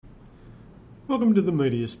Welcome to the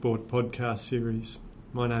Media Sport podcast series.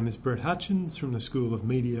 My name is Brett Hutchins from the School of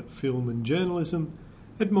Media, Film and Journalism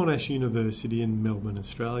at Monash University in Melbourne,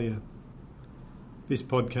 Australia. This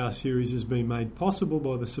podcast series has been made possible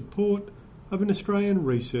by the support of an Australian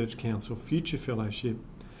Research Council Future Fellowship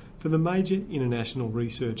for the major international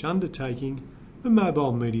research undertaking, the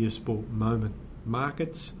Mobile Media Sport Moment: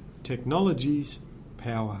 Markets, Technologies,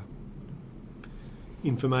 Power.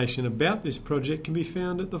 Information about this project can be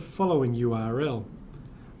found at the following URL: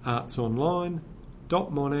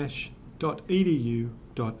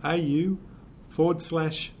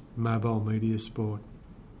 artsonline.monash.edu.au/mobile media sport.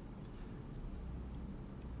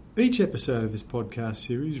 Each episode of this podcast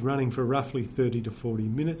series, running for roughly 30 to 40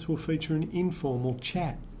 minutes, will feature an informal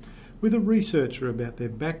chat with a researcher about their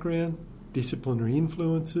background, disciplinary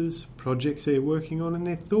influences, projects they're working on, and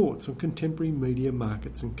their thoughts on contemporary media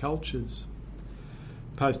markets and cultures.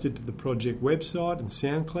 Posted to the project website and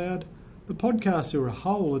SoundCloud, the podcasts as a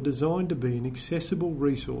whole are designed to be an accessible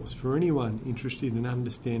resource for anyone interested in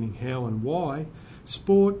understanding how and why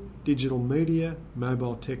sport, digital media,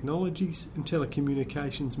 mobile technologies and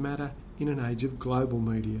telecommunications matter in an age of global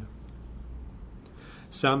media.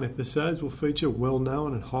 Some episodes will feature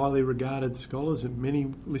well-known and highly regarded scholars that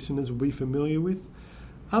many listeners will be familiar with.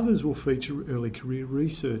 Others will feature early career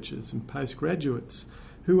researchers and postgraduates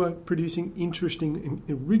who are producing interesting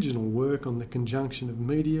and original work on the conjunction of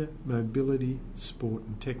media, mobility, sport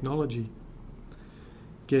and technology.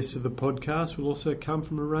 Guests of the podcast will also come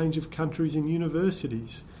from a range of countries and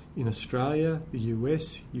universities in Australia, the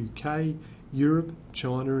US, UK, Europe,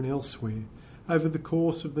 China and elsewhere over the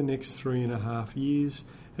course of the next 3.5 years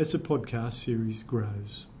as the podcast series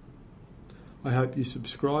grows. I hope you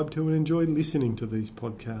subscribe to and enjoy listening to these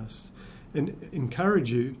podcasts, and encourage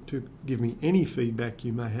you to give me any feedback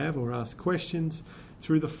you may have or ask questions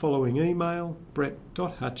through the following email: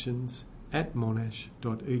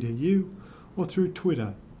 brett.hutchins@monash.edu, or through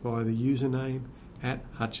Twitter via the username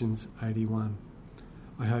 @Hutchins81.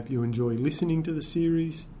 I hope you enjoy listening to the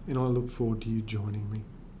series, and I look forward to you joining me.